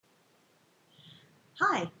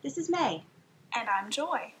Hi, this is May. And I'm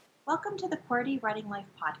Joy. Welcome to the QWERTY Writing Life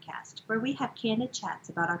podcast, where we have candid chats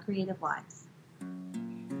about our creative lives.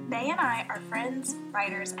 May and I are friends,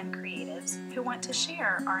 writers, and creatives who want to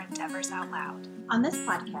share our endeavors out loud. On this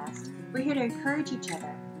podcast, we're here to encourage each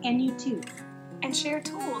other, and you too, and share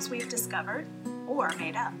tools we've discovered or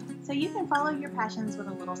made up, so you can follow your passions with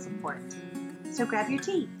a little support. So grab your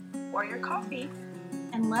tea or your coffee,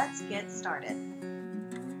 and let's get started.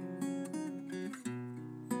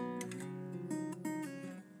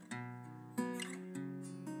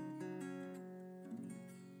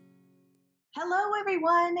 Hello,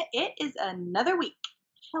 everyone. It is another week.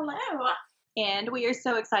 Hello. And we are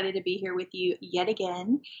so excited to be here with you yet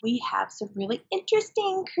again. We have some really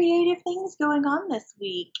interesting creative things going on this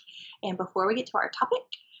week. And before we get to our topic,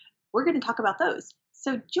 we're going to talk about those.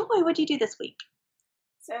 So, Joy, what did you do this week?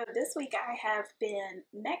 So this week I have been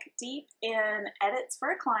neck deep in edits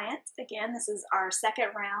for a client. Again, this is our second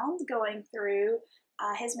round going through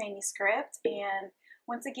his manuscript. And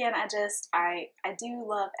once again, I do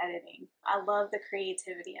love editing. I love the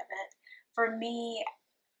creativity of it. For me,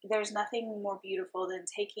 there's nothing more beautiful than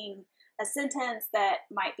taking a sentence that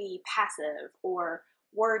might be passive or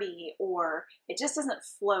wordy or it just doesn't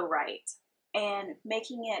flow right and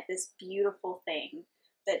making it this beautiful thing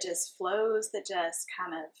that just flows, that just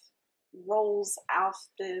kind of rolls off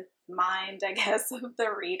the mind, I guess, of the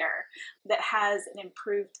reader, that has an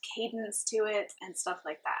improved cadence to it and stuff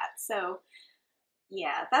like that. So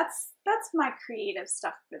yeah, that's my creative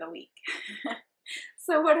stuff for the week.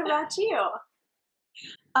 So what about you?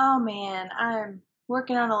 Oh man, I'm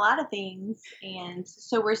working on a lot of things, and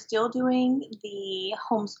so we're still doing the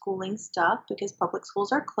homeschooling stuff because public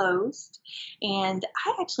schools are closed, and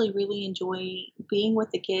I actually really enjoy being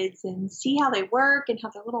with the kids and see how they work and how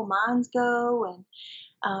their little minds go,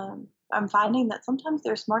 and I'm finding that sometimes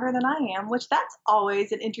they're smarter than I am, which that's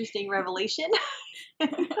always an interesting revelation.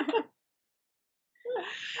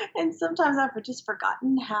 And sometimes I've just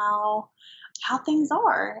forgotten how things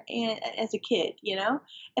are as a kid,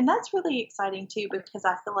 and that's really exciting too, because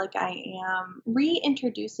I feel like I am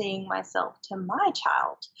reintroducing myself to my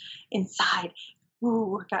child inside.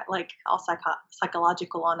 Ooh, got like all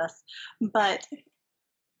psychological on us, but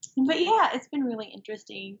yeah, it's been really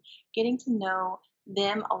interesting getting to know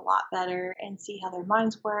them a lot better and see how their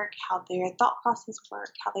minds work, how their thought process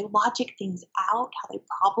work, how they logic things out, how they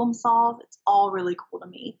problem solve. It's all really cool to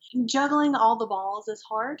me. Juggling all the balls is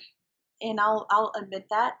hard, and I'll admit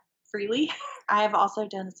that freely. I have also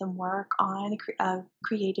done some work on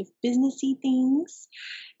creative businessy things,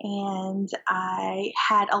 and I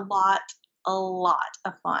had a lot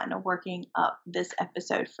of fun working up this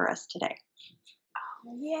episode for us today.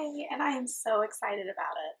 Oh, yay, and I am so excited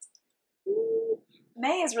about it.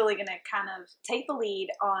 May is really going to kind of take the lead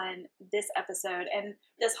on this episode, and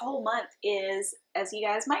this whole month is, as you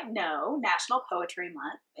guys might know, National Poetry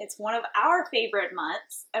Month. It's one of our favorite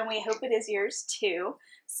months, and we hope it is yours too.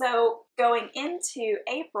 So going into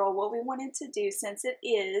April, what we wanted to do, since it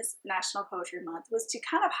is National Poetry Month, was to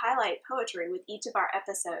kind of highlight poetry with each of our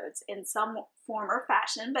episodes in some form or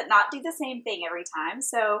fashion, but not do the same thing every time.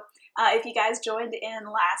 So if you guys joined in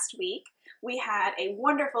last week, we had a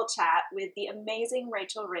wonderful chat with the amazing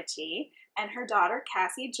Rachel Ritchie, and her daughter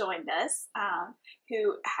Cassie joined us,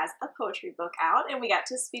 who has a poetry book out, and we got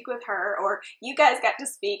to speak with her, or you guys got to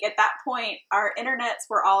speak. At that point, our internets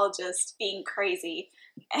were all just being crazy,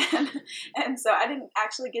 and so I didn't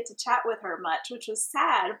actually get to chat with her much, which was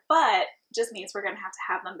sad, but just means we're going to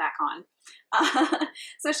have them back on.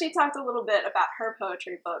 So she talked a little bit about her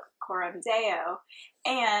poetry book, Coram Deo.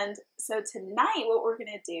 And so tonight what we're going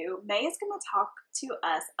to do, May is going to talk to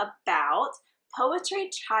us about poetry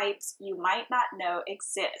types you might not know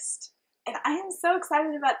exist. And I am so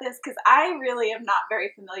excited about this because I really am not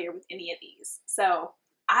very familiar with any of these. So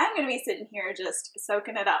I'm going to be sitting here just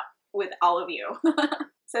soaking it up with all of you.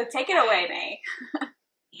 So take it away, May.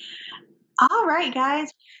 All right, guys.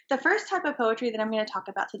 The first type of poetry that I'm going to talk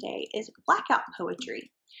about today is blackout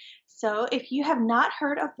poetry. So if you have not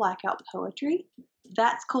heard of blackout poetry,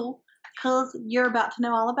 that's cool, because you're about to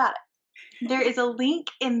know all about it. There is a link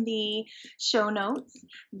in the show notes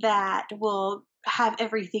that will have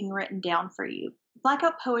everything written down for you.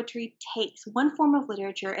 Blackout poetry takes one form of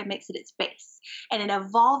literature and makes it its base, and it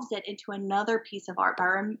evolves it into another piece of art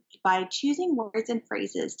by choosing words and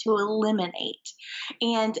phrases to eliminate.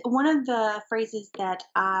 And one of the phrases that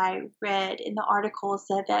I read in the article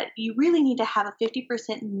said that you really need to have a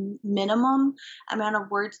 50% minimum amount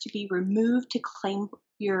of words to be removed to claim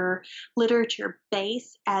your literature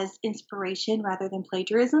base as inspiration rather than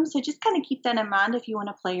plagiarism. So just kind of keep that in mind if you want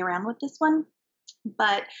to play around with this one.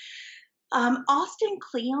 But Austin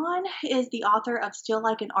Kleon is the author of Still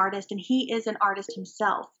Like an Artist, and he is an artist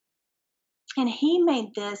himself. And he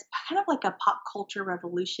made this kind of like a pop culture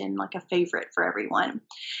revolution, like a favorite for everyone.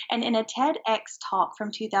 And in a TEDx talk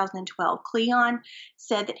from 2012, Kleon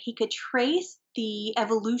said that he could trace the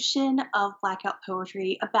evolution of blackout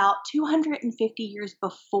poetry about 250 years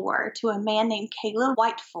before to a man named Caleb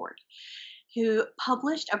Whiteford, who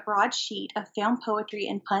published a broadsheet of found poetry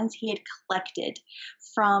and puns he had collected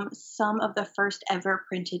from some of the first ever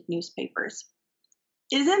printed newspapers.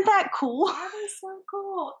 Isn't that cool? That is so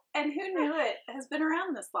cool. And who knew it has been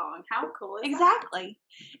around this long? How cool is Exactly.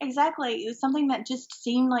 that? Exactly. It was something that just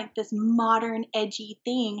seemed like this modern, edgy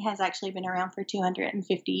thing has actually been around for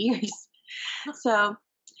 250 years. So,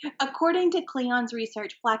 according to Kleon's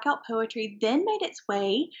research, blackout poetry then made its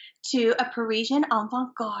way to a Parisian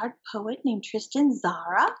avant-garde poet named Tristan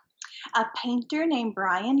Tzara, a painter named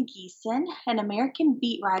Brian Geeson, an American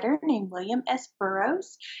beat writer named William S.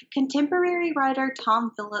 Burroughs, contemporary writer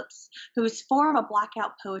Tom Phillips, whose form of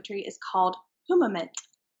blackout poetry is called humament.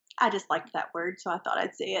 I just liked that word, so I thought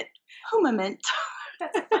I'd say it. Humament.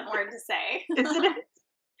 That's a fun word to say. Isn't it?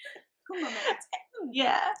 Humament.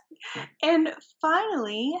 Yeah. And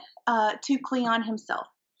finally, to Kleon himself,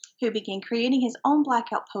 who began creating his own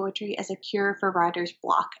blackout poetry as a cure for writer's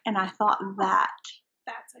block. And I thought that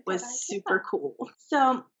was super cool.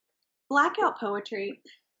 So, blackout poetry,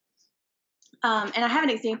 and I have an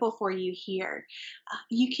example for you here.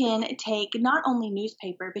 You can take not only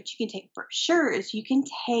newspaper, but you can take brochures. You can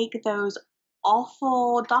take those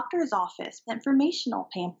awful doctor's office informational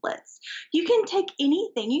pamphlets. You can take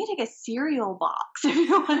anything. You can take a cereal box if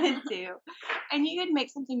you wanted to, and you could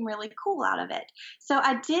make something really cool out of it. So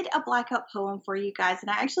I did a blackout poem for you guys,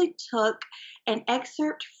 and I actually took an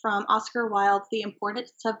excerpt from Oscar Wilde's The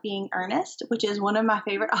Importance of Being Earnest, which is one of my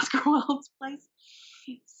favorite Oscar Wilde's plays.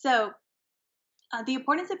 So The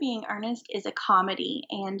Importance of Being Earnest is a comedy,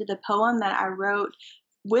 and the poem that I wrote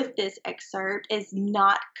with this excerpt is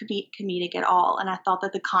not comedic at all. And I thought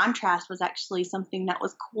that the contrast was actually something that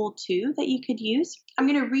was cool too that you could use. I'm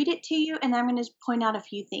going to read it to you, and I'm going to point out a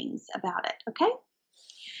few things about it, okay?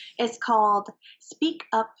 It's called Speak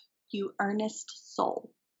Up, You Earnest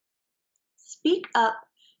Soul. Speak up,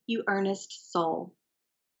 you earnest soul.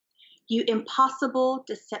 You impossible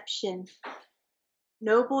deception,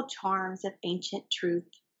 noble charms of ancient truth,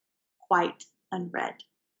 quite unread.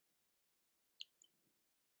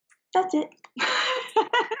 That's it.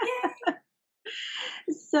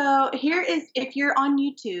 So here is, if you're on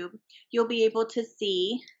YouTube, you'll be able to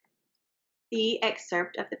see the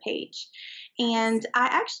excerpt of the page. And I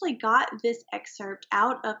actually got this excerpt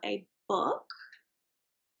out of a book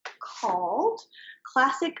called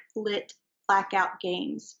Classic Lit Blackout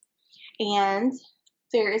Games. And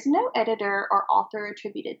there is no editor or author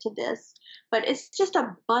attributed to this, but it's just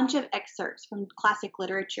a bunch of excerpts from classic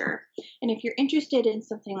literature. And if you're interested in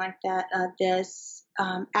something like that, this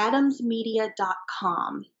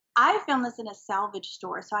adamsmedia.com. I found this in a salvage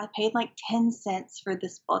store, so I paid like 10 cents for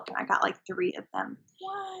this book, and I got like 3 of them.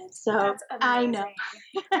 What? So that's amazing.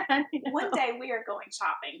 I know. One day we are going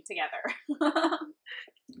shopping together.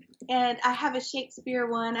 And I have a Shakespeare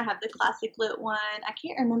one. I have the classic lit one. I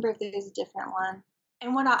can't remember if there's a different one.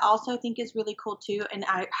 And what I also think is really cool too, and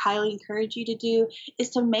I highly encourage you to do, is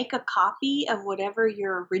to make a copy of whatever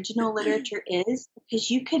your original literature is, because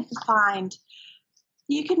you could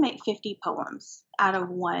make 50 poems out of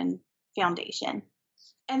one foundation.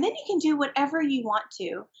 And then you can do whatever you want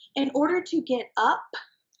to. In order to get up,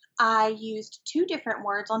 I used 2 different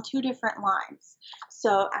words on 2 different lines.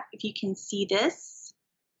 So if you can see this,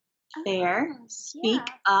 there, speak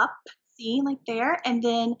up, see, like there. And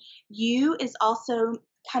then you is also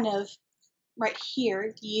kind of right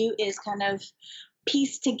here. You is kind of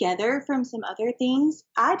pieced together from some other things.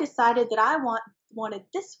 I decided that I wanted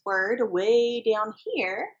this word way down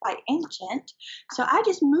here by ancient. So I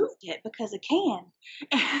just moved it because I can.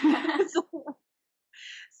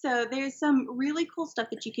 So there's some really cool stuff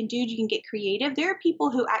that you can do. You can get creative. There are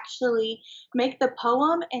people who actually make the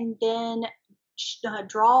poem and then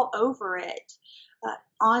draw over it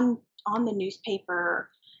on the newspaper,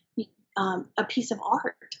 a piece of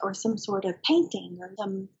art or some sort of painting or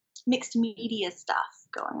some mixed media stuff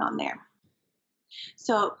going on there.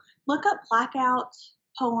 So look up blackout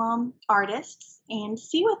poem artists and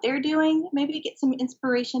see what they're doing. Maybe get some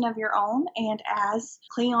inspiration of your own. And as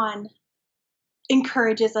Kleon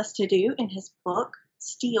encourages us to do in his book,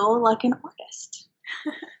 steal like an artist.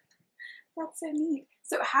 That's so neat.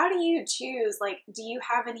 So how do you choose, like, do you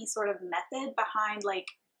have any sort of method behind, like,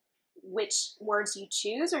 which words you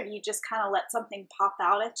choose, or do you just kind of let something pop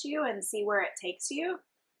out at you and see where it takes you?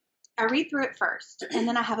 I read through it first, and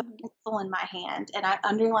then I have a pencil in my hand, and I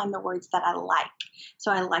underline the words that I like.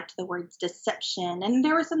 So I liked the words deception, and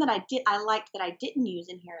there were some that I liked that I didn't use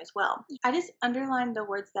in here as well. I just underlined the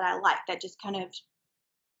words that I liked that just kind of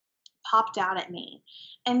popped out at me.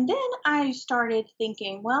 And then I started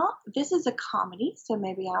thinking, well, this is a comedy, so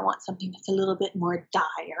maybe I want something that's a little bit more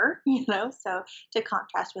dire, So to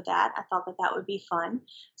contrast with that, I thought that that would be fun.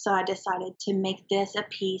 So I decided to make this a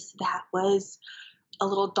piece that was a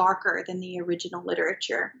little darker than the original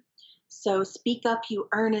literature. So speak up, you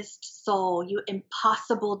earnest soul, you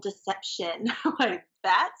impossible deception. Like,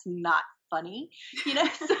 that's not funny,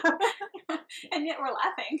 So, and yet we're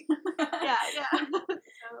laughing. yeah.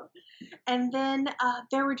 And then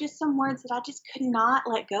there were just some words that I just could not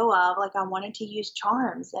let go of. Like, I wanted to use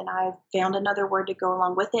charms, and I found another word to go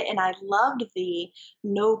along with it. And I loved the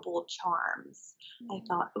noble charms. I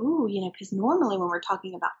thought, ooh, because normally when we're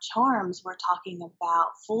talking about charms, we're talking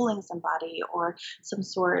about fooling somebody or some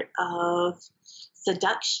sort of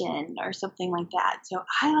seduction or something like that. So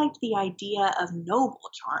I liked the idea of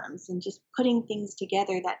noble charms and just putting things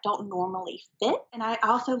together that don't normally fit. And I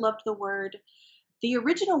also loved the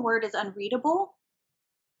original word is unreadable.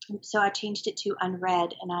 So I changed it to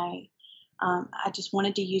unread, and I just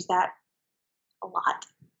wanted to use that a lot.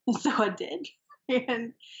 So I did.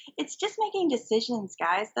 And it's just making decisions,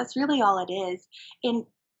 guys. That's really all it is. And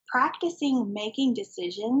practicing making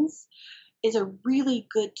decisions is a really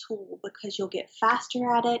good tool because you'll get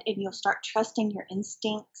faster at it and you'll start trusting your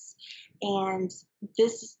instincts. And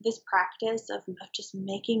this practice of just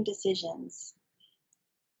making decisions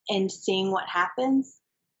and seeing what happens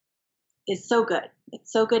is so good.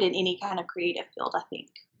 It's so good in any kind of creative field, I think.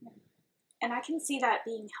 And I can see that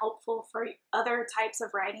being helpful for other types of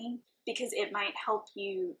writing because it might help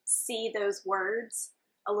you see those words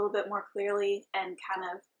a little bit more clearly and kind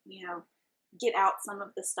of, get out some of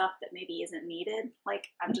the stuff that maybe isn't needed. Like,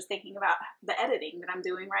 I'm just thinking about the editing that I'm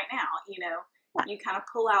doing right now, you kind of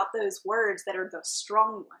pull out those words that are the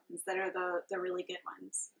strong ones, that are the really good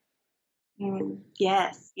ones.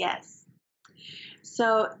 Yes.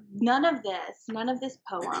 So none of this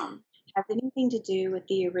poem has anything to do with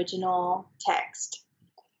the original text.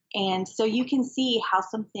 And so you can see how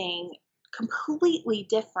something completely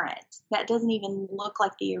different that doesn't even look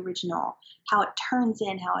like the original, how it turns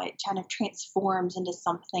in, how it kind of transforms into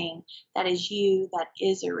something that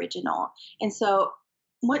is original. And so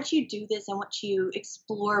once you do this and once you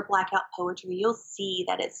explore Blackout poetry, you'll see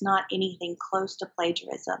that it's not anything close to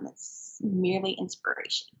plagiarism. It's merely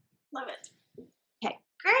inspiration. Love it. Okay,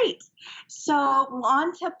 great. So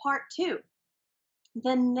on to part 2.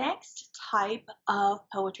 The next type of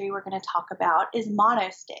poetry we're going to talk about is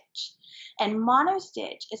monostitch. And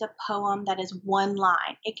monostitch is a poem that is one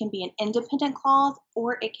line. It can be an independent clause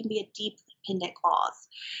or it can be a dependent clause.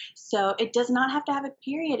 So it does not have to have a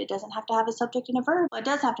period. It doesn't have to have a subject and a verb. Well, it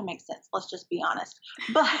does have to make sense. Let's just be honest.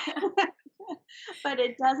 But but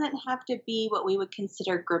it doesn't have to be what we would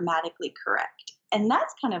consider grammatically correct. And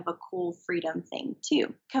that's kind of a cool freedom thing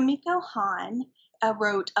too. Kamiko Han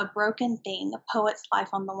wrote A Broken Thing, A Poet's Life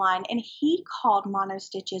on the Line, and he called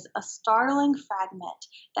monostitches a startling fragment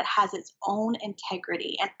that has its own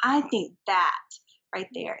integrity. And I think that right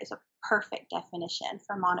there is a perfect definition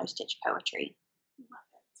for monostitch poetry.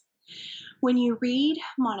 When you read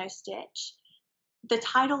monostitch, the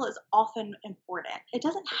title is often important. It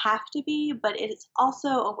doesn't have to be, but it is also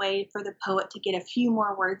a way for the poet to get a few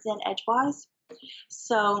more words in edgewise.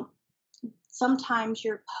 So sometimes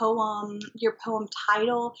your poem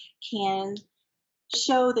title can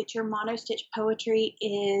show that your monostitch poetry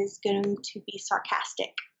is going to be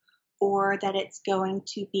sarcastic or that it's going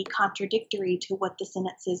to be contradictory to what the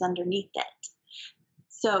sentence is underneath it.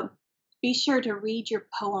 So be sure to read your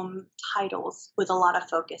poem titles with a lot of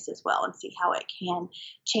focus as well and see how it can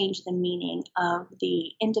change the meaning of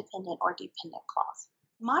the independent or dependent clause.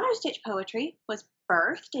 Monostitch poetry was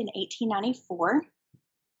birthed in 1894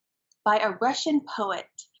 by a Russian poet,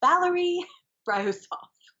 Valery Brusov.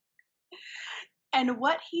 And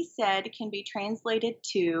what he said can be translated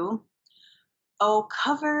to, "Oh,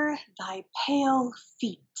 cover thy pale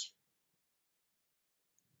feet."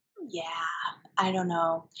 Yeah, I don't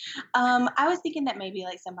know. I was thinking that maybe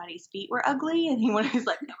like somebody's feet were ugly and he wanted to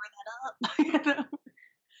like cover that up.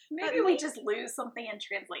 Maybe we just lose something in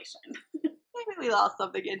translation. Maybe we lost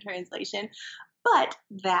something in translation. But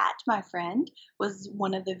that, my friend, was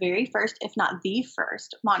one of the very first, if not the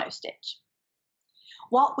first, monostitch.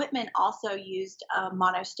 Walt Whitman also used a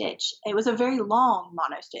monostitch. It was a very long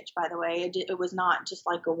monostitch, by the way. It was not just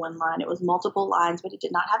like a one line, it was multiple lines, but it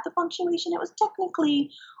did not have the punctuation. It was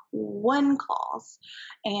technically one clause.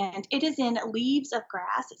 And it is in Leaves of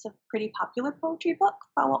Grass. It's a pretty popular poetry book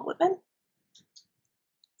by Walt Whitman.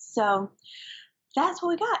 So that's what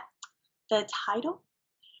we got, the title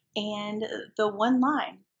and the one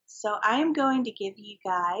line. So I am going to give you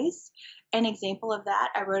guys an example of that.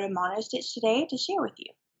 I wrote a monostitch today to share with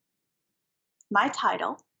you. My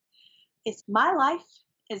title is My Life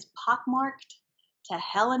is Pockmarked to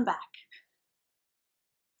Hell and Back.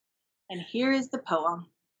 And here is the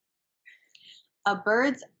poem. A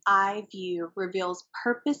bird's eye view reveals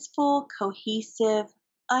purposeful, cohesive,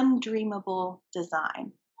 undreamable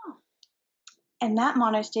design. And that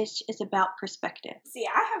monostitch is about perspective. See,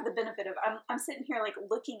 I have the benefit of, I'm sitting here like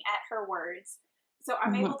looking at her words, so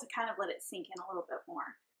I'm able to kind of let it sink in a little bit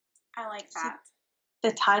more. I like that.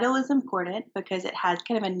 The title is important because it has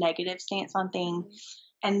kind of a negative stance on things.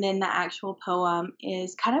 And then the actual poem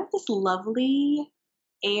is kind of this lovely,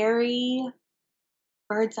 airy,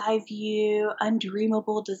 bird's eye view,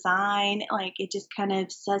 undreamable design. Like it just kind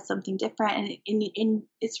of says something different. And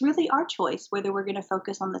it's really our choice whether we're going to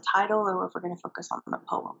focus on the title or if we're going to focus on the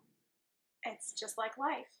poem. It's just like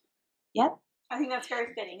life. Yep. I think that's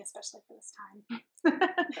very fitting, especially for this time.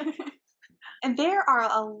 And there are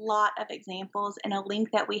a lot of examples, and a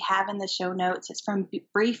link that we have in the show notes. It's from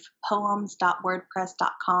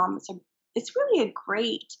briefpoems.wordpress.com. It's really a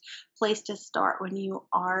great place to start when you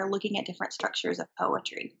are looking at different structures of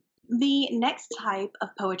poetry. The next type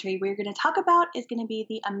of poetry we're going to talk about is going to be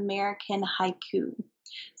the American haiku.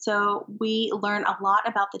 So we learn a lot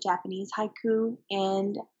about the Japanese haiku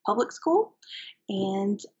in public school,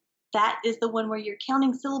 and that is the one where you're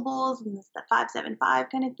counting syllables and it's the 5-7-5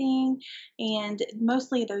 kind of thing. And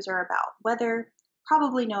mostly those are about weather.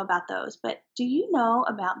 Probably know about those, but do you know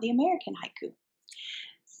about the American haiku?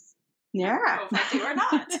 Yeah. I don't know if I do or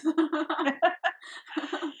not.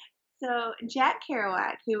 So Jack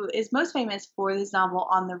Kerouac, who is most famous for his novel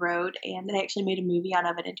On the Road, and they actually made a movie out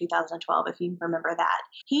of it in 2012, if you remember that.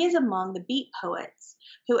 He is among the beat poets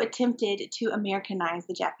who attempted to Americanize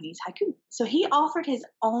the Japanese haiku. So he offered his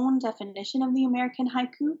own definition of the American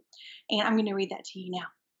haiku, and I'm going to read that to you now.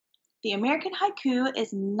 The American haiku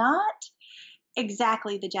is not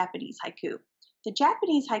exactly the Japanese haiku. The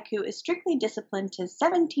Japanese haiku is strictly disciplined to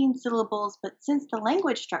 17 syllables, but since the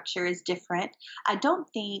language structure is different, I don't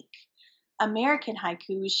think American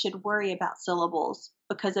haikus should worry about syllables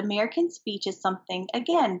because American speech is something,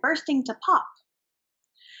 again, bursting to pop.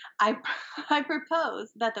 I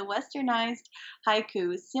propose that the westernized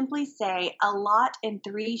haikus simply say a lot in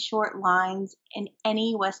 3 short lines in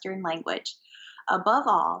any Western language. Above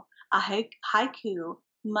all, a haiku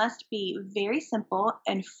must be very simple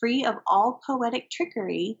and free of all poetic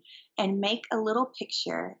trickery and make a little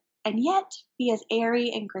picture, and yet be as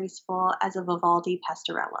airy and graceful as a Vivaldi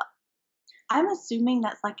pastorella. I'm assuming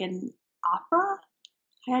that's like an opera.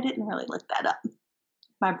 I didn't really look that up.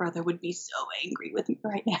 My brother would be so angry with me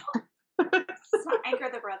right now. Let's not anger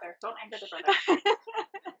the brother. Don't anger the brother.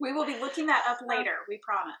 We will be looking that up later, we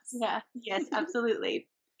promise. Yeah, yes, absolutely.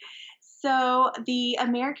 So the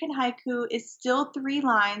American haiku is still 3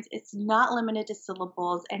 lines. It's not limited to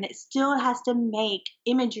syllables, and it still has to make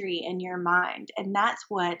imagery in your mind. And that's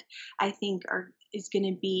what I think is going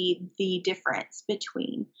to be the difference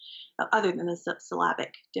between, other than the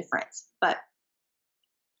syllabic difference. But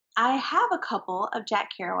I have a couple of Jack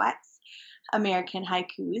Kerouac's American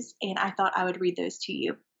haikus, and I thought I would read those to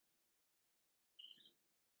you.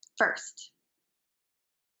 First,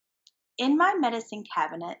 in my medicine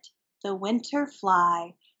cabinet, the winter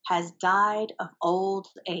fly has died of old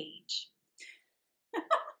age.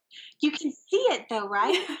 You can see it though,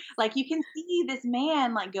 right? Like you can see this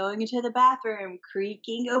man like going into the bathroom,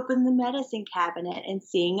 creaking open the medicine cabinet and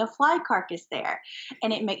seeing a fly carcass there.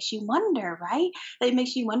 And it makes you wonder, right? It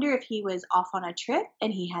makes you wonder if he was off on a trip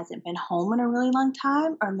and he hasn't been home in a really long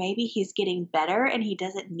time, or maybe he's getting better and he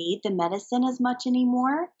doesn't need the medicine as much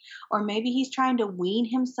anymore, or maybe he's trying to wean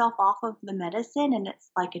himself off of the medicine and it's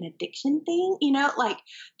like an addiction thing, like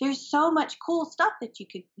there's so much cool stuff that you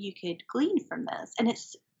could glean from this. And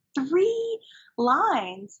it's 3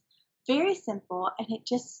 lines, very simple, and it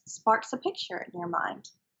just sparks a picture in your mind.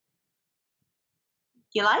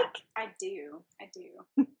 You like? I do.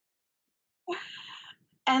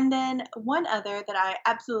 And then one other that I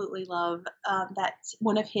absolutely love, that's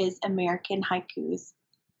one of his American haikus,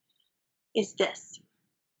 is this.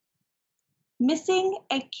 Missing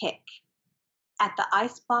a kick at the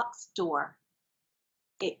icebox door.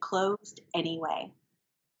 It closed anyway.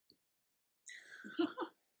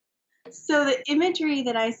 So the imagery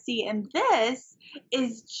that I see in this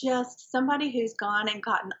is just somebody who's gone and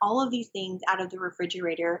gotten all of these things out of the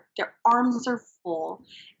refrigerator. Their arms are full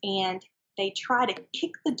and they try to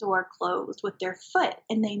kick the door closed with their foot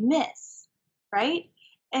and they miss, right?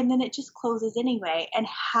 And then it just closes anyway. And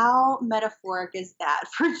how metaphoric is that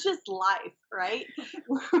for just life, right?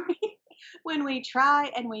 When we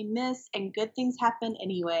try and we miss and good things happen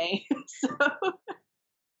anyway. So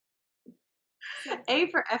A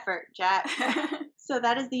for effort, Jack. So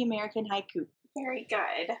that is the American haiku. Very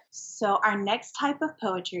good. So our next type of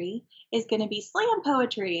poetry is going to be slam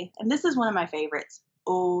poetry. And this is one of my favorites.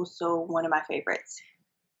 Oh, so one of my favorites.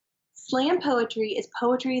 Slam poetry is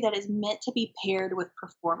poetry that is meant to be paired with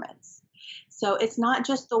performance. So it's not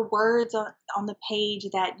just the words on the page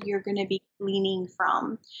that you're going to be gleaning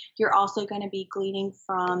from. You're also going to be gleaning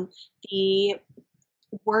from the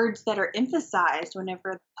words that are emphasized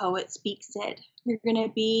whenever the poet speaks it. You're going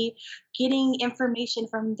to be getting information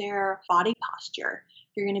from their body posture.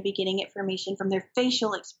 You're going to be getting information from their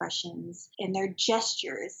facial expressions and their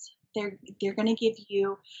gestures. They're going to give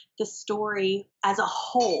you the story as a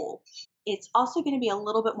whole. It's also going to be a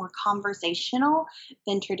little bit more conversational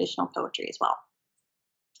than traditional poetry as well.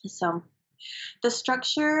 So the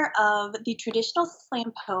structure of the traditional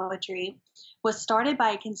slam poetry was started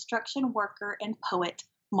by a construction worker and poet,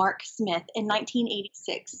 Mark Smith, in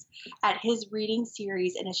 1986 at his reading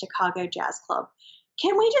series in a Chicago jazz club.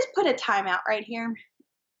 Can we just put a timeout right here?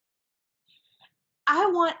 I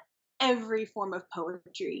want every form of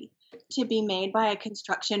poetry to be made by a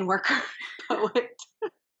construction worker poet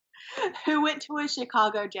who went to a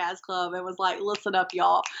Chicago jazz club and was like, listen up,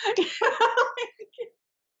 y'all.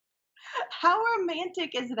 How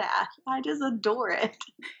romantic is that? I just adore it.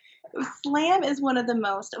 Slam is one of the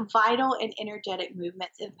most vital and energetic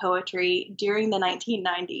movements in poetry during the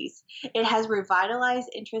 1990s. It has revitalized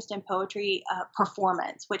interest in poetry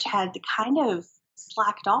performance, which had kind of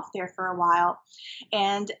slacked off there for a while.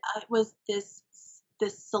 And it was this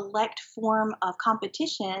select form of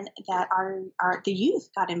competition that the youth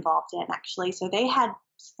got involved in, actually. So they had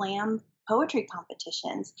slam poetry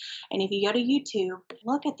competitions. And if you go to YouTube,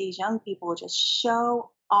 look at these young people just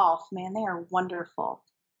show off. Man, they are wonderful.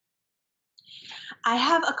 I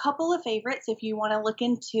have a couple of favorites if you want to look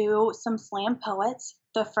into some slam poets.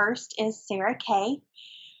 The first is Sarah Kay.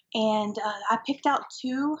 And I picked out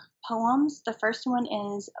two poems. The first one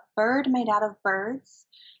is Bird Made Out of Birds.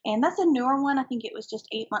 And that's a newer one. I think it was just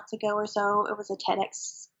 8 months ago or so. It was a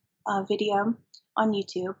TEDx video on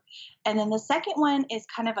YouTube. And then the second one is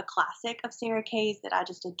kind of a classic of Sarah Kay's that I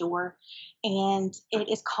just adore. And it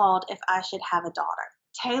is called If I Should Have a Daughter.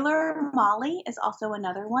 Taylor Molly is also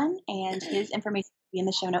another one, and his information will be in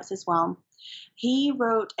the show notes as well. He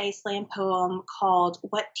wrote a slam poem called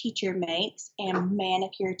What Teacher Makes, and man,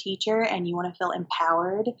 if you're a teacher and you want to feel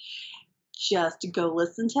empowered, just go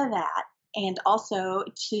listen to that. And also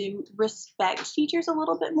to respect teachers a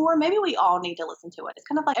little bit more. Maybe we all need to listen to it. It's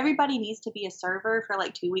kind of like everybody needs to be a server for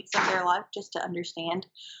like 2 weeks of their life just to understand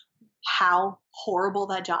how horrible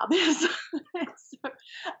that job is. So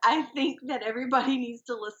I think that everybody needs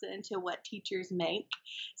to listen to What Teachers Make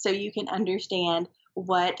so you can understand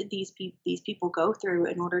what these people go through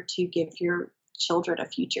in order to give your children a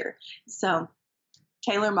future. So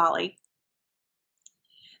Taylor Molly.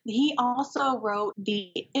 He also wrote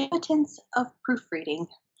The Impotence of Proofreading.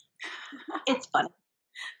 It's funny.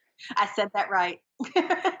 I said that right.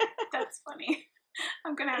 That's funny.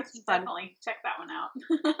 I'm gonna have to definitely check that one out.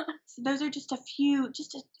 So those are just a few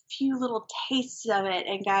little tastes of it.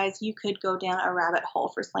 And guys, you could go down a rabbit hole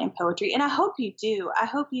for slam poetry, and I hope you do. I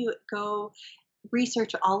hope you go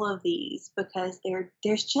research all of these because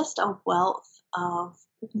there's just a wealth of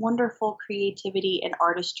wonderful creativity and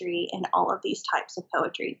artistry in all of these types of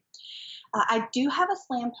poetry. I do have a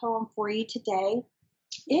slam poem for you today.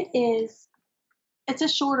 It's a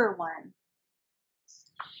shorter one.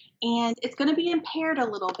 And it's going to be impaired a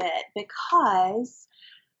little bit because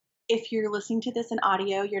if you're listening to this in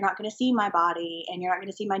audio, you're not going to see my body and you're not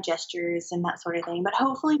going to see my gestures and that sort of thing. But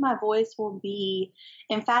hopefully my voice will be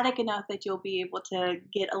emphatic enough that you'll be able to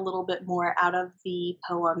get a little bit more out of the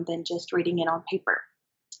poem than just reading it on paper.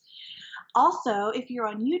 Also, if you're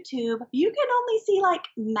on YouTube, you can only see like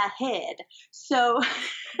my head. So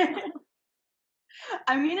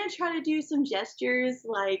I'm going to try to do some gestures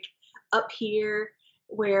like up here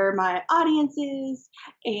where my audience is,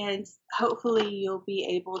 and hopefully you'll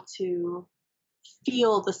be able to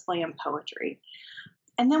feel the slam poetry.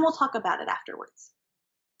 And then we'll talk about it afterwards.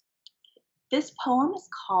 This poem is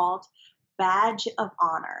called Badge of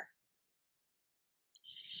Honor.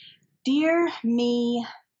 Dear me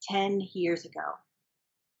 10 years ago,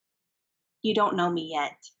 You don't know me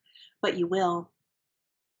yet, but you will.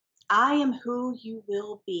 I am who you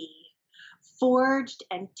will be, forged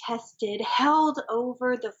and tested, held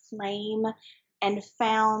over the flame, and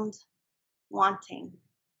found wanting.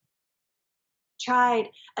 Tried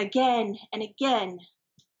again and again,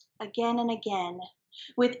 again and again.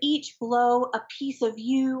 With each blow, a piece of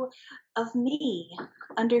you, of me,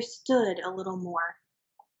 understood a little more.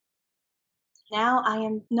 Now I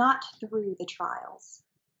am not through the trials,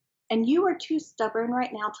 and you are too stubborn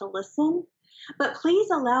right now to listen, but please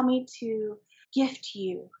allow me to gift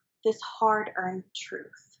you this hard-earned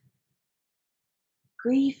truth.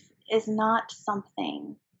 Grief is not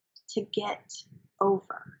something to get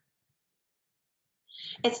over.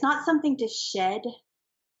 It's not something to shed,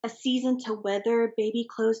 a season to weather, baby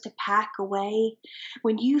clothes to pack away.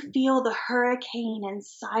 When you feel the hurricane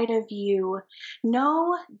inside of you,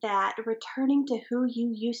 know that returning to who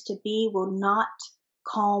you used to be will not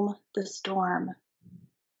calm the storm.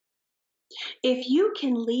 If you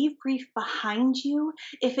can leave grief behind you,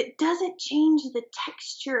 if it doesn't change the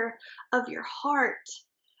texture of your heart,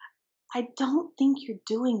 I don't think you're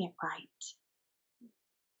doing it right.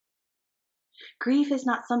 Grief is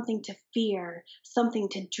not something to fear, something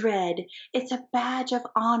to dread. It's a badge of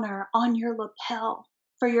honor on your lapel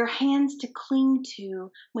for your hands to cling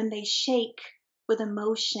to when they shake with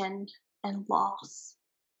emotion and loss.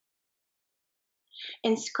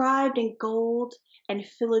 Inscribed in gold and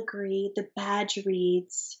filigree, the badge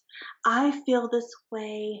reads, I feel this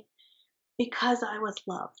way because I was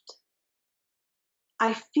loved.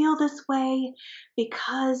 I feel this way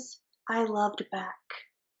because I loved back.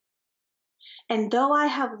 And though I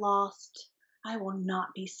have lost, I will not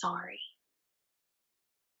be sorry.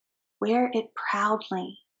 Wear it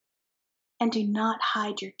proudly and do not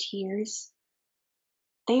hide your tears.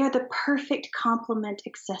 They are the perfect complement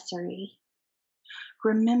accessory.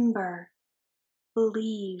 Remember,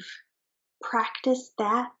 believe, practice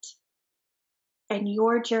that, and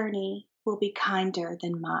your journey will be kinder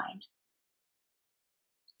than mine.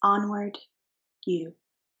 Onward, you.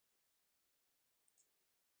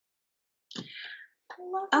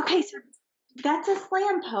 Okay, so that's a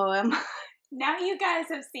slam poem. Now you guys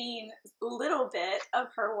have seen a little bit of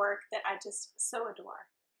her work that I just so adore.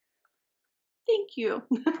 Thank you.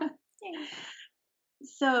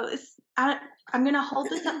 So I'm going to hold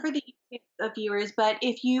this up for the viewers, but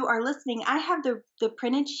if you are listening, I have the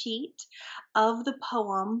printed sheet of the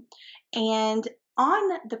poem, and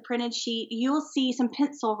on the printed sheet, you'll see some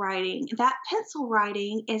pencil writing. That pencil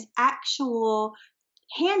writing is actual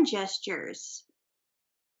hand gestures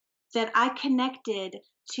that I connected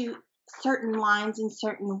to certain lines and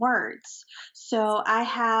certain words. So I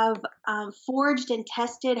have forged and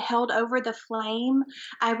tested, held over the flame.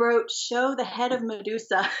 I wrote, show the head of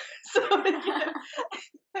Medusa. So,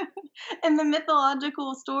 in the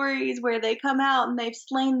mythological stories where they come out and they've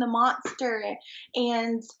slain the monster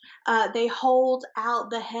and they hold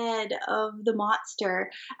out the head of the monster,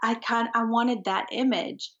 I wanted that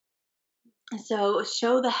image. So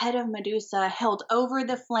show the head of Medusa held over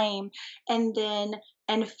the flame and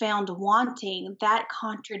found wanting. That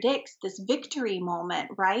contradicts this victory moment,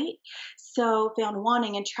 right? So found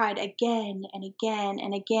wanting and tried again and again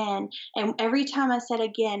and again. And every time I said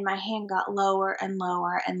again, my hand got lower and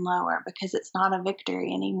lower and lower because it's not a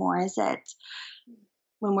victory anymore, is it?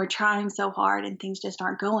 When we're trying so hard and things just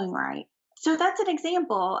aren't going right. So that's an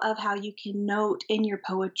example of how you can note in your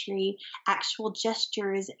poetry actual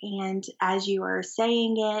gestures, and as you are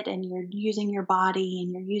saying it and you're using your body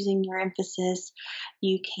and you're using your emphasis,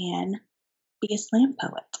 you can be a slam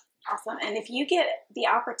poet. Awesome. And if you get the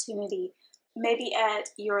opportunity, maybe at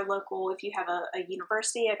your local, if you have a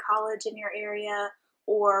university, a college in your area,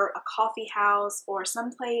 or a coffee house, or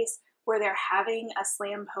someplace where they're having a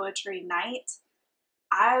slam poetry night,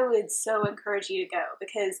 I would so encourage you to go,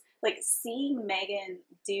 because like seeing Megan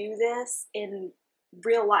do this in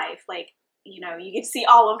real life, like, you know, you get to see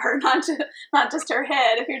all of her, not just her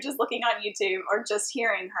head if you're just looking on YouTube or just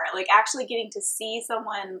hearing her, like actually getting to see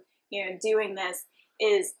someone, you know, doing this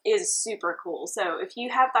is super cool. So if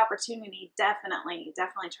you have the opportunity, definitely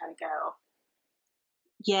try to go.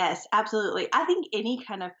 Yes, absolutely. I think any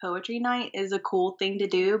kind of poetry night is a cool thing to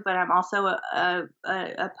do, but I'm also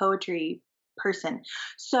a poetry person.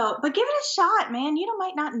 So, but give it a shot, man. You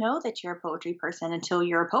might not know that you're a poetry person until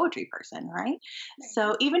you're a poetry person, right?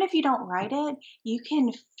 So even if you don't write it, you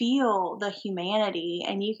can feel the humanity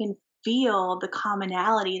and you can feel the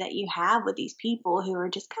commonality that you have with these people who are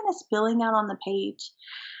just kind of spilling out on the page.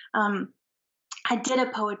 I did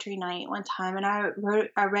a poetry night one time, and I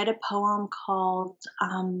read a poem called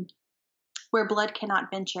Where Blood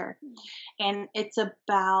Cannot Venture. And it's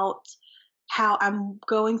about how I'm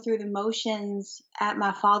going through the motions at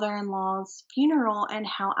my father-in-law's funeral and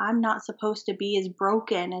how I'm not supposed to be as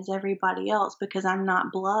broken as everybody else because I'm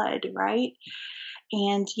not blood, right?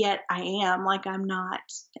 And yet I am, like I'm not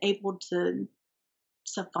able to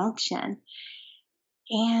function.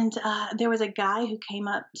 And there was a guy who came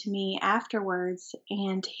up to me afterwards,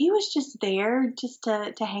 and he was just there just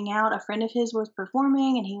to hang out. A friend of his was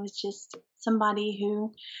performing, and he was just somebody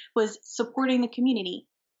who was supporting the community.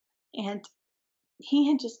 And he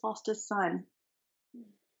had just lost his son,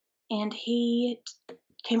 and he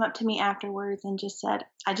came up to me afterwards and just said,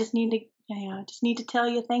 "I just need to, just need to tell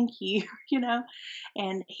you thank you,"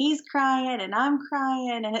 And he's crying, and I'm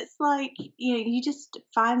crying, and it's like you just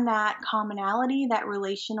find that commonality, that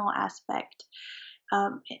relational aspect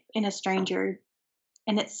in a stranger,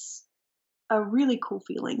 and it's a really cool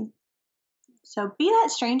feeling. So be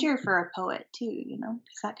that stranger for a poet too,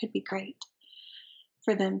 because that could be great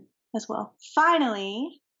for them as well.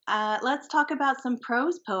 Finally, let's talk about some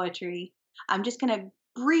prose poetry. I'm just going to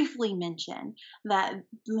briefly mention that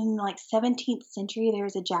in like 17th century there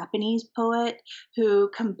was a Japanese poet who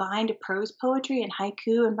combined prose poetry and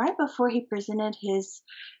haiku, and right before he presented his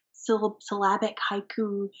syllabic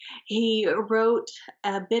haiku, he wrote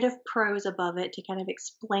a bit of prose above it to kind of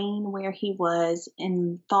explain where he was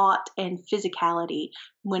in thought and physicality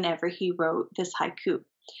whenever he wrote this haiku.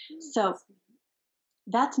 So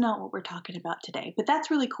that's not what we're talking about today, but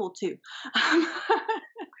that's really cool too.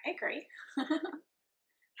 I agree.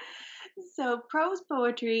 So prose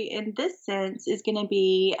poetry in this sense is going to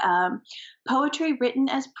be poetry written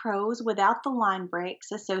as prose without the line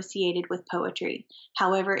breaks associated with poetry.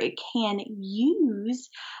 However, it can use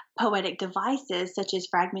poetic devices such as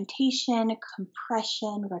fragmentation,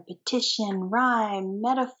 compression, repetition, rhyme,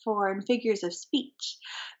 metaphor, and figures of speech,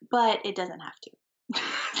 but it doesn't have to.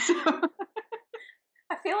 So,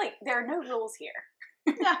 I feel like there are no rules here.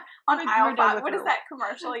 Yeah, on aisle 5. What is that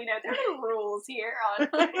commercial? There are no rules here on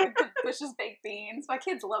Bush's Baked Beans. My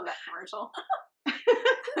kids love that commercial.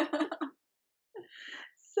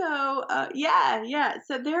 So yeah.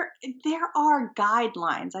 So there are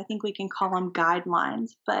guidelines. I think we can call them guidelines,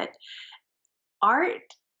 but art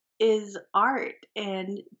is art,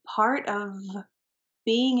 and part of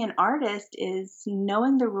being an artist is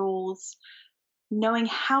knowing the rules, knowing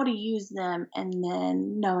how to use them, and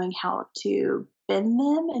then knowing how to bend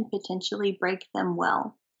them and potentially break them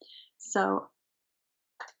well. So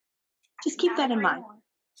just keep that in mind.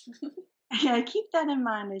 Yeah, keep that in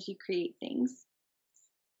mind as you create things.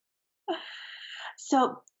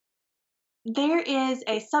 So there is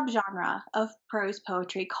a subgenre of prose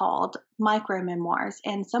poetry called micromemoirs,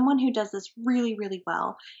 and someone who does this really, really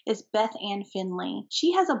well is Beth Ann Finley.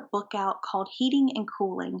 She has a book out called Heating and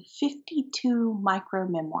Cooling, 52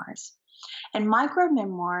 Micromemoirs. And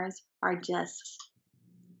micromemoirs are just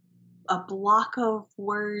a block of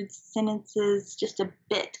words, sentences, just a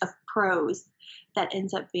bit of prose that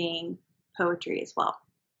ends up being poetry as well.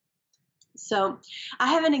 So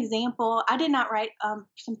I have an example. I did not write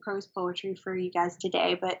some prose poetry for you guys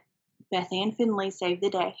today, but Beth Ann Finley saved the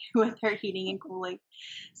day with her Heating and Cooling.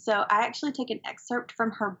 So I actually took an excerpt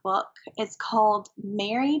from her book. It's called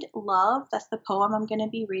Married Love. That's the poem I'm going to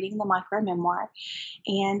be reading, the micromemoir.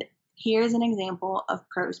 And here's an example of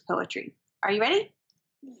prose poetry. Are you ready?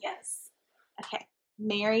 Yes. Okay.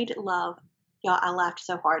 Married Love. Y'all, I laughed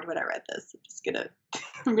so hard when I read this.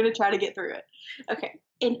 I'm gonna try to get through it. Okay.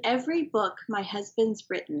 In every book my husband's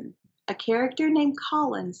written, a character named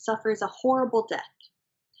Colin suffers a horrible death.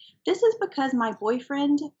 This is because my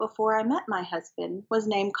boyfriend, before I met my husband, was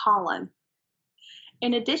named Colin.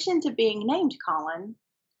 In addition to being named Colin,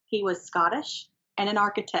 he was Scottish and an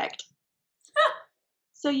architect.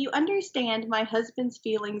 So you understand my husband's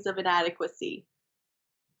feelings of inadequacy.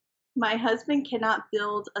 My husband cannot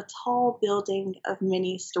build a tall building of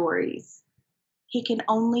many stories. He can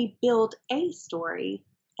only build a story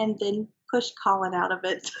and then push Colin out of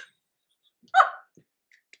it.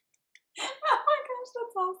 Oh my gosh,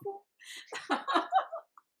 that's awesome.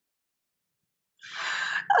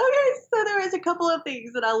 Okay, so there was a couple of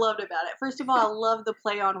things that I loved about it. First of all, I love the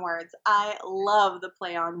play on words. I love the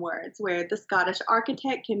play on words where the Scottish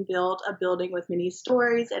architect can build a building with many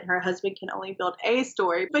stories and her husband can only build a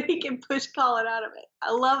story, but he can push Colin out of it.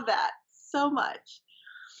 I love that so much.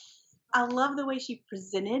 I love the way she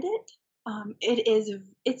presented it.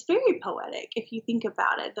 It's very poetic if you think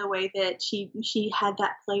about it, the way that she had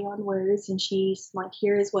that play on words, and she's like,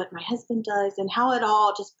 here is what my husband does, and how it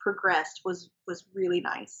all just progressed was really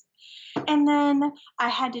nice. And then I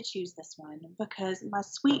had to choose this one because my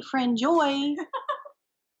sweet friend Joy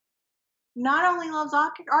not only loves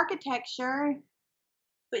architecture,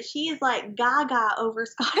 but she is like gaga over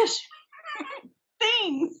Scottish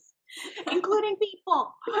things, including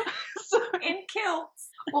people. In kilts.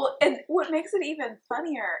 Well, and what makes it even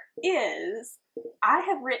funnier is I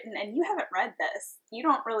have written, and you haven't read this, you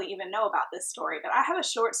don't really even know about this story, but I have a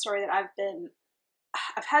short story that I've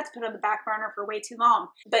had to put on the back burner for way too long.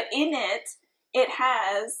 But in it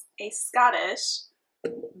has a Scottish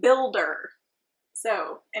builder.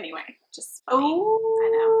 So anyway, just funny. Oh, I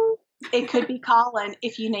know. It could be Colin.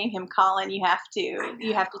 If you name him Colin, you have to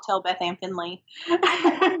tell Beth Ann Finley.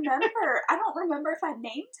 I don't remember if I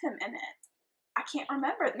named him in it. I can't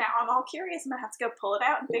remember. Now I'm all curious. I'm going to have to go pull it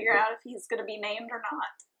out and figure out if he's going to be named or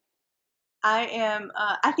not.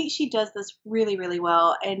 I think she does this really, really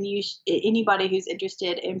well. And anybody who's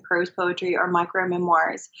interested in prose poetry or micro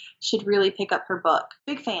memoirs should really pick up her book.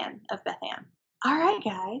 Big fan of Beth Ann. All right,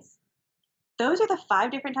 guys. Those are the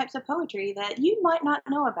 5 different types of poetry that you might not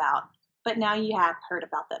know about, but now you have heard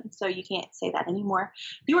about them. So you can't say that anymore.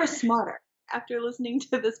 You are smarter after listening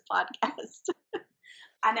to this podcast.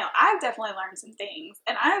 I know. I've definitely learned some things,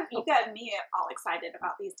 and you got me all excited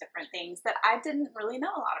about these different things that I didn't really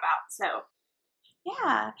know a lot about. So,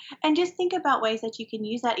 yeah, and just think about ways that you can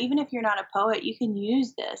use that. Even if you're not a poet, you can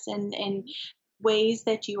use this in ways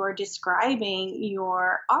that you are describing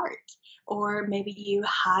your art, or maybe you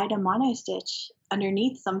hide a monostitch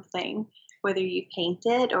underneath something, whether you paint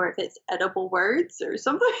it or if it's edible words or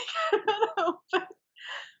something. I don't know.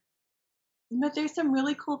 But there's some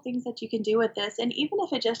really cool things that you can do with this. And even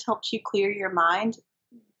if it just helps you clear your mind,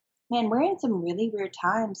 man, we're in some really weird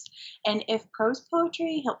times. And if prose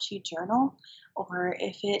poetry helps you journal, or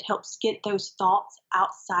if it helps get those thoughts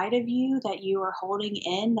outside of you that you are holding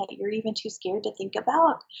in, that you're even too scared to think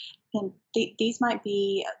about, then this might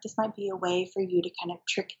be a way for you to kind of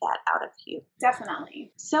trick that out of you.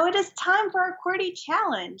 Definitely. So it is time for our QWERTY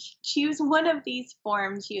challenge. Choose one of these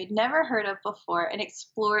forms you had never heard of before and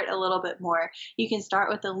explore it a little bit more. You can start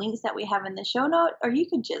with the links that we have in the show note, or you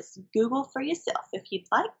can just Google for yourself if you'd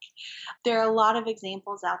like. There are a lot of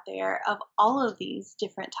examples out there of all of these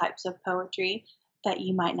different types of poetry that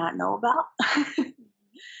you might not know about.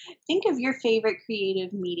 Think of your favorite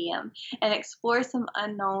creative medium and explore some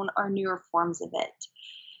unknown or newer forms of it.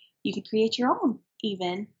 You can create your own,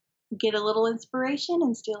 even get a little inspiration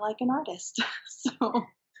and still like an artist. So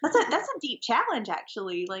that's a deep challenge,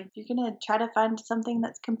 actually. Like, you're gonna try to find something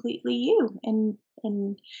that's completely you in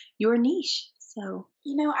your niche. So,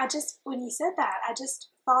 when you said that, I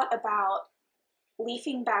just thought about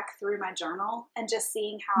leafing back through my journal and just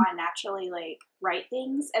seeing how I naturally write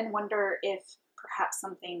things and wonder if perhaps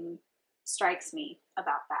something strikes me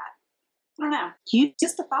about that. I don't know.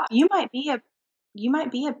 Just a thought. You might be a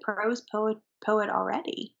prose poet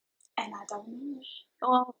already. And I don't know.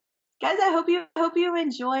 Well, guys, I hope you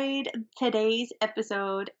enjoyed today's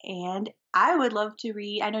episode, and I would love to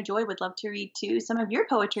read. I know Joy would love to read too some of your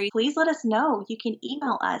poetry. Please let us know. You can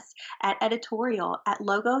email us at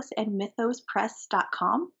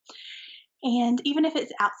editorial@logosandmythospress.com. And even if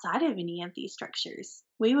it's outside of any of these structures,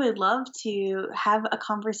 we would love to have a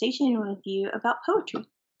conversation with you about poetry.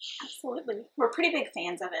 Absolutely. We're pretty big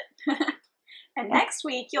fans of it. And next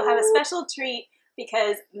week, you'll have a special treat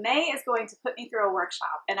because May is going to put me through a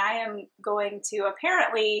workshop, and I am going to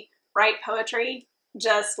apparently write poetry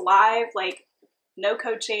just live, no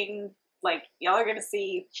coaching. Y'all are going to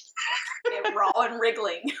see it raw and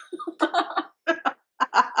wriggling.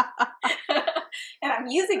 And I'm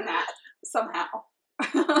using that somehow.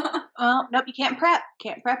 Well, nope, you can't prep.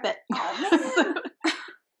 Can't prep it. Oh,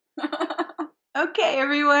 man. Okay,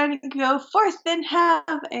 everyone, go forth and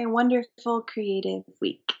have a wonderful creative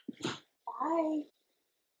week. Bye.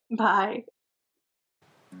 Bye.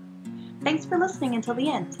 Thanks for listening until the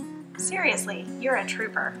end. Seriously, you're a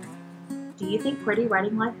trooper. Do you think QWERTY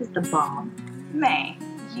Writing Life is the bomb? May,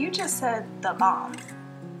 you just said the bomb.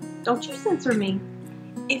 Don't you censor me.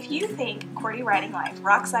 If you think QWERTY Writing Life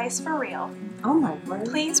rocks ice for real, oh my word,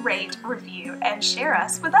 please rate, review, and share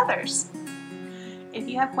us with others. If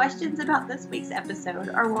you have questions about this week's episode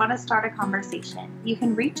or want to start a conversation, you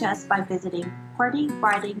can reach us by visiting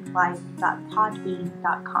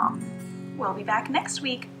QWERTYWritingLife.podbean.com. We'll be back next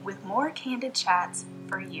week with more candid chats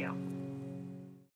for you.